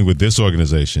 Stroud is doing with this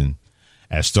organization,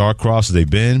 as star-crossed as they've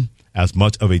been, as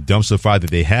much of a dumpster fire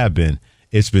that they have been,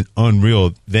 it's been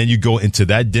unreal. Then you go into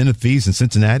that den of thieves in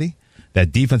Cincinnati.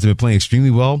 That defense has been playing extremely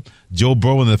well. Joe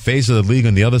Burrow in the face of the league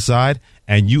on the other side,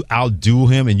 and you outduel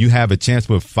him and you have a chance to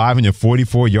put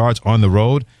 544 yards on the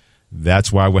road. That's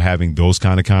why we're having those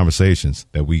kind of conversations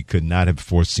that we could not have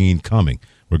foreseen coming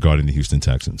regarding the Houston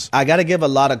Texans. I got to give a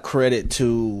lot of credit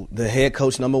to the head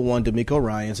coach, number one, DeMeco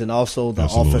Ryans, and also the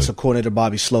offensive coordinator,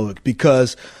 Bobby Slowick,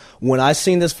 because when I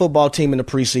seen this football team in the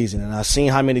preseason and I seen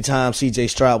how many times C.J.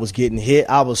 Stroud was getting hit,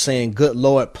 I was saying, good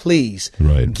Lord, please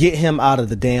get him out of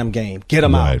the damn game. Get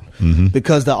him out.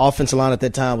 Because the offensive line at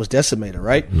that time was decimated,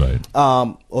 right?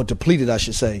 Or depleted, I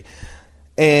should say.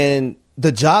 And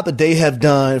the job that they have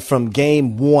done from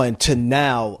game one to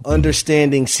now,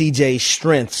 understanding CJ's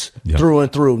strengths through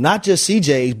and through, not just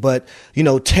CJ's, but,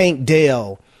 Tank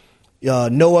Dell,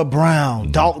 Noah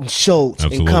Brown, Dalton Schultz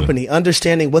and company,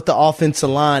 understanding what the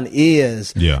offensive line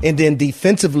is. And then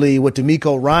defensively, what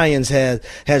DeMeco Ryans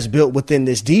has built within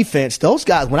this defense. Those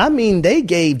guys, when I mean they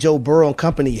gave Joe Burrow and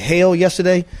company hell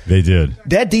yesterday. They did.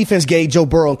 That defense gave Joe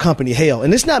Burrow and company hell.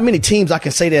 And there's not many teams I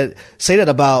can say that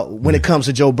about when it comes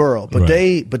to Joe Burrow. But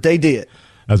they did.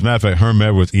 As a matter of fact, Herm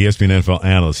Edwards, ESPN NFL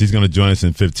analyst, he's going to join us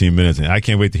in 15 minutes, and I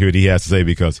can't wait to hear what he has to say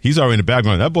because he's already in the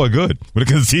background. That boy good. When it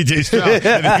comes to C.J. Stroud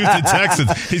and the Houston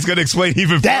Texans, he's going to explain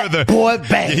even further. That boy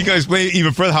bad. He's going to explain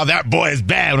even further how that boy is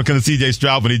bad when it comes to C.J.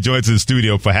 Stroud when he joins the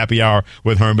studio for Happy Hour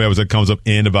with Herm Edwards that comes up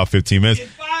in about 15 minutes. In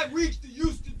 5 weeks, the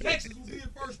Houston Texans will be in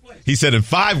first place. He said in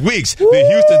 5 weeks, the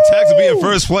Houston Texans will be in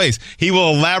first place. He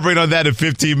will elaborate on that in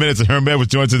 15 minutes. And Herm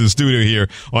Edwards joins us in the studio here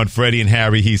on Freddie and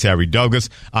Harry. He's Harry Douglas.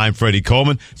 I'm Freddie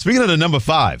Coleman. Speaking of the number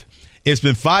 5, it's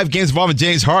been 5 games involving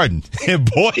James Harden. And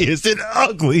boy, is it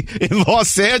ugly in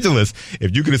Los Angeles.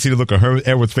 If you could have seen the look on Herm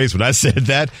Edwards' face when I said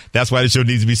that, that's why the show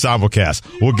needs to be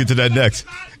simulcast. We'll get to that next.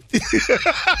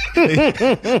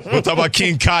 We'll talk about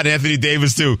King Cotton, Anthony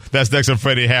Davis, too. That's next on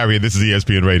Freddie and Harry. And this is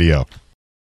ESPN Radio.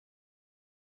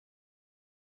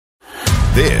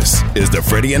 This is the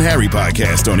Freddie and Harry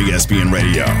podcast on ESPN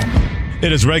Radio.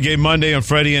 It is Reggae Monday on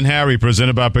Freddie and Harry,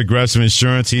 presented by Progressive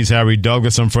Insurance. He's Harry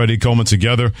Douglas. I'm Freddie Coleman,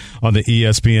 together on the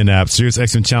ESPN app, Sirius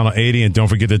XM Channel 80. And don't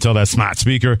forget to tell that smart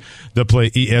speaker to play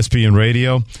ESPN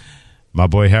Radio. My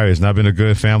boy Harry, has not been a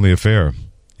good family affair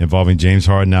involving James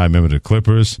Harden. Now I remember the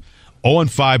Clippers.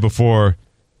 0-5 before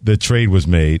the trade was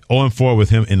made. 0-4 with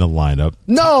him in the lineup.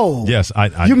 No. Yes.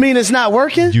 You mean it's not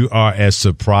working? You are as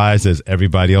surprised as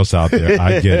everybody else out there.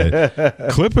 I get it.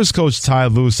 Clippers coach Ty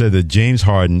Lue said that James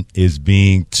Harden is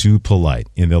being too polite.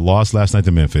 In their loss last night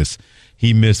to Memphis,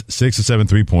 he missed 6 or 7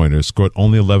 3-pointers, scored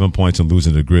only 11 points in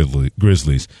losing to the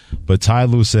Grizzlies. But Ty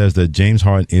Lue says that James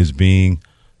Harden is being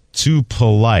too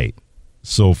polite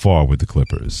so far with the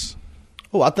Clippers.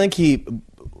 Oh, I think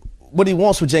what he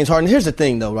wants with James Harden. Here's the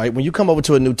thing, though, right? When you come over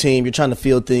to a new team, you're trying to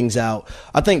feel things out.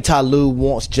 I think Ty Lue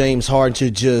wants James Harden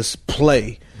to just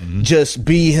play, just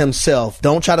be himself.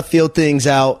 Don't try to feel things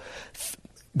out.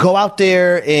 Go out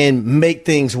there and make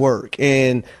things work.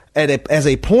 And as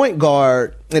a point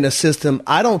guard in a system,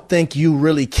 I don't think you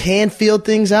really can feel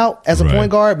things out as a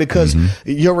point guard, because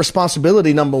your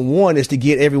responsibility, number one, is to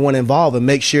get everyone involved and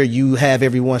make sure you have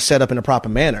everyone set up in a proper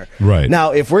manner. Right.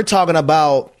 Now, if we're talking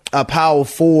about a power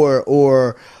forward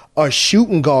or a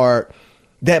shooting guard,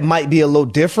 that might be a little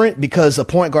different, because a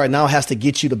point guard now has to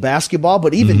get you the basketball.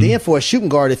 But even then, for a shooting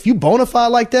guard, if you bona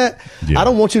fide like that, I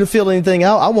don't want you to feel anything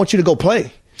out. I want you to go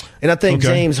play. And I think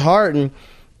James Harden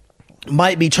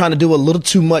might be trying to do a little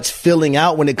too much filling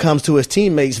out when it comes to his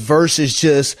teammates versus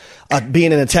just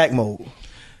being in attack mode.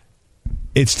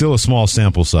 It's still a small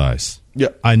sample size. Yeah,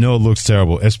 I know it looks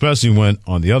terrible, especially when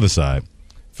on the other side,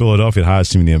 Philadelphia, the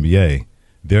highest team in the NBA,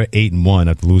 they're 8-1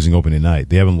 after losing opening night.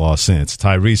 They haven't lost since.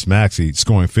 Tyrese Maxey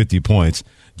scoring 50 points.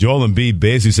 Joel Embiid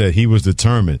basically said he was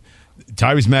determined.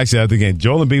 Tyrese Maxey after the game,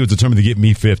 Joel Embiid was determined to get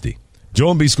me 50.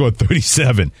 Joel Embiid scored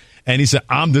 37, and he said,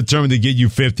 I'm determined to get you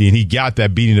 50, and he got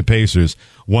that, beating the Pacers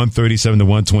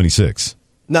 137-126.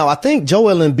 Now, I think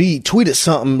Joel Embiid tweeted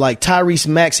something like Tyrese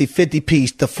Maxey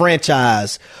 50-piece, the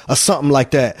franchise, or something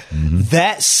like that.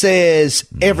 That says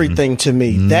everything to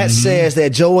me. That says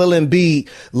that Joel Embiid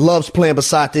loves playing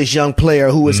beside this young player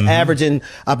who is averaging,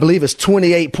 I believe it's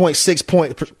 28.6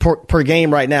 points per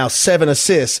game right now, 7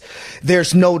 assists.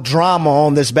 There's no drama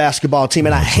on this basketball team.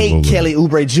 And I hate Kelly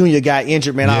Oubre Jr. got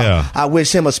injured, man. I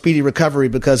wish him a speedy recovery,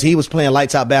 because he was playing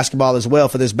lights out basketball as well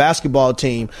for this basketball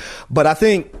team. But I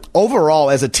think overall,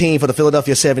 as a team for the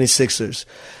Philadelphia 76ers,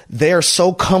 they're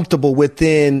so comfortable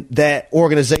within that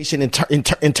organization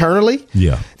internally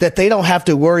that they don't have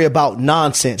to worry about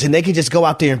nonsense, and they can just go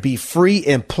out there and be free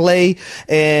and play.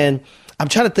 And I'm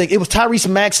trying to think. It was Tyrese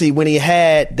Maxey when he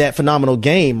had that phenomenal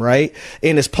game, right?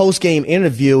 In his post-game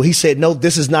interview, he said, no,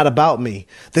 this is not about me.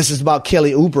 This is about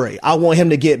Kelly Oubre. I want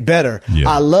him to get better.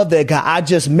 I love that guy. I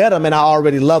just met him and I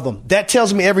already love him. That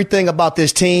tells me everything about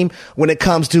this team when it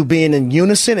comes to being in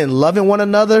unison and loving one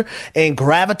another and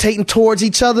gravitating towards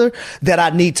each other, that I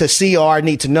need to see or I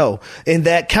need to know. And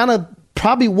that kind of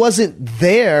probably wasn't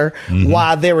there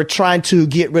while they were trying to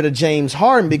get rid of James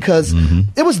Harden, because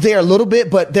it was there a little bit,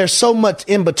 but there's so much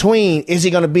in between. Is he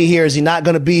going to be here? Is he not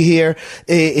going to be here?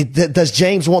 Does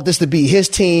James want this to be his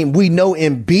team? We know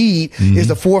Embiid is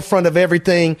the forefront of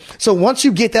everything. So once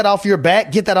you get that off your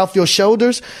back, get that off your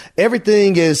shoulders,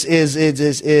 everything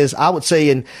is I would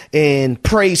say in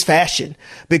praise fashion,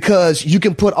 because you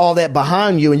can put all that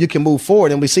behind you and you can move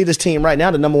forward. And we see this team right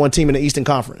now, the number one team in the Eastern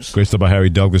Conference. Great stuff by Harry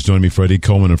Douglas joining me, Freddie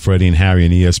Coleman and Freddie and Harry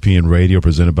on ESPN Radio,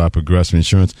 presented by Progressive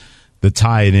Insurance. To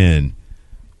tie it in,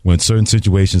 when certain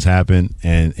situations happen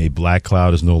and a black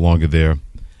cloud is no longer there,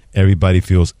 everybody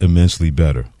feels immensely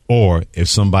better. Or if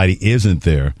somebody isn't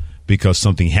there because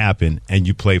something happened and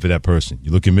you play for that person.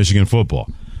 You look at Michigan football.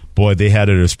 Boy, they had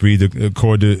an esprit de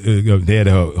corps. They had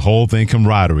a whole thing,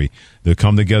 camaraderie. They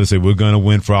come together and say, we're going to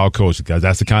win for our coach, because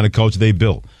that's the kind of coach they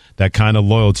built. That kind of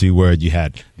loyalty where you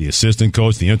had the assistant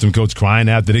coach, the interim coach crying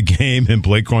after the game, and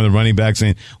Blake Corn, the running back,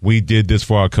 saying, we did this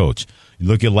for our coach. You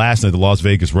look at last night, the Las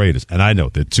Vegas Raiders, and I know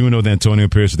they're 2-0 with Antonio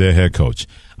Pierce as their head coach.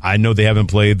 I know they haven't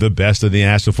played the best of the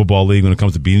National Football League when it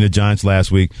comes to beating the Giants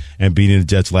last week and beating the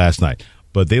Jets last night.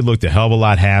 But they looked a hell of a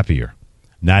lot happier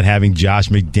not having Josh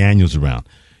McDaniels around.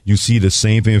 You see the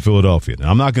same thing in Philadelphia. Now,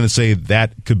 I'm not going to say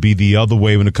that could be the other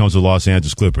way when it comes to the Los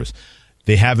Angeles Clippers.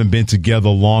 They haven't been together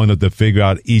long enough to figure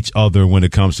out each other when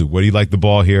it comes to where do you like the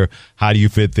ball here, how do you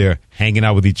fit there, hanging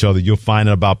out with each other. You'll find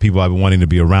out about people I've been wanting to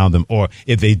be around them, or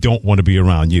if they don't want to be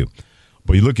around you.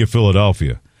 But you look at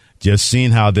Philadelphia, just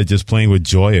seeing how they're just playing with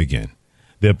joy again.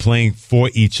 They're playing for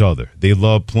each other. They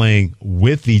love playing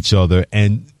with each other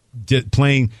and just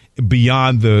playing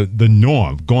beyond the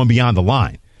norm, going beyond the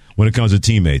line when it comes to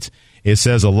teammates. It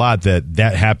says a lot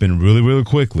that happened really, really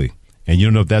quickly. And you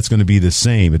don't know if that's going to be the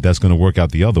same, if that's going to work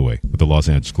out the other way with the Los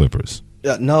Angeles Clippers.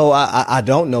 No, I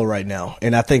don't know right now.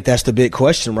 And I think that's the big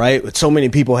question, right? So many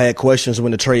people had questions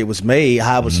when the trade was made.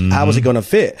 How was it going to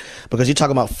fit? Because you're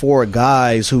talking about 4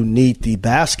 guys who need the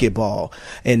basketball.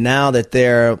 And now that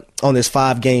they're on this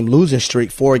 5-game losing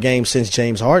streak, 4 games since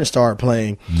James Harden started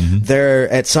playing, there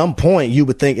at some point you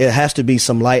would think it has to be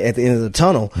some light at the end of the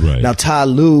tunnel. Right. Now, Ty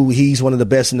Lue, he's one of the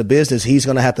best in the business. He's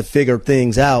going to have to figure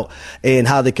things out and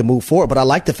how they can move forward. But I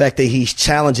like the fact that he's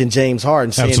challenging James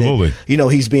Harden, saying Absolutely.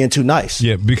 that, he's being too nice.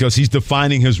 Yeah, because he's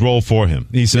defining his role for him.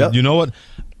 He said, You know what?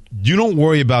 You don't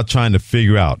worry about trying to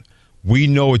figure out. We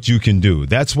know what you can do.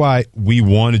 That's why we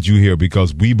wanted you here,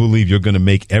 because we believe you're going to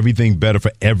make everything better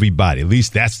for everybody. At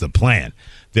least that's the plan.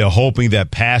 They're hoping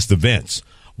that past events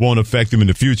won't affect them in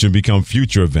the future and become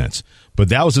future events. But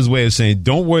that was his way of saying,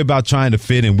 don't worry about trying to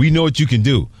fit in. We know what you can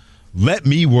do. Let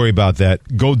me worry about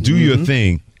that. Go do your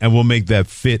thing, and we'll make that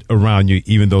fit around you,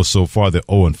 even though so far they're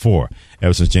 0-4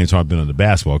 ever since James Harden been on the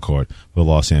basketball court for the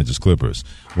Los Angeles Clippers.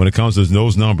 When it comes to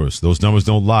those numbers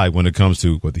don't lie when it comes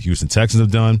to what the Houston Texans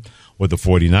have done, what the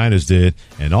 49ers did,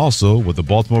 and also what the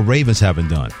Baltimore Ravens haven't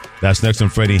done. That's next on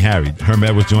Freddie and Harry. Herm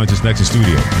Edwards joins us next in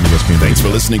studio on ESPN. Thanks for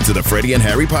listening to the Freddie and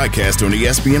Harry podcast on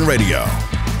ESPN Radio.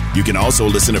 You can also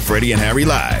listen to Freddie and Harry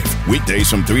live weekdays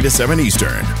from 3 to 7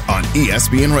 Eastern on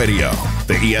ESPN Radio,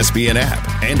 the ESPN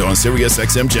app, and on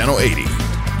SiriusXM Channel 80.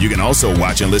 You can also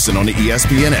watch and listen on the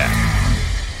ESPN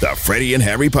app. The Freddie and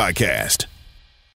Harry podcast.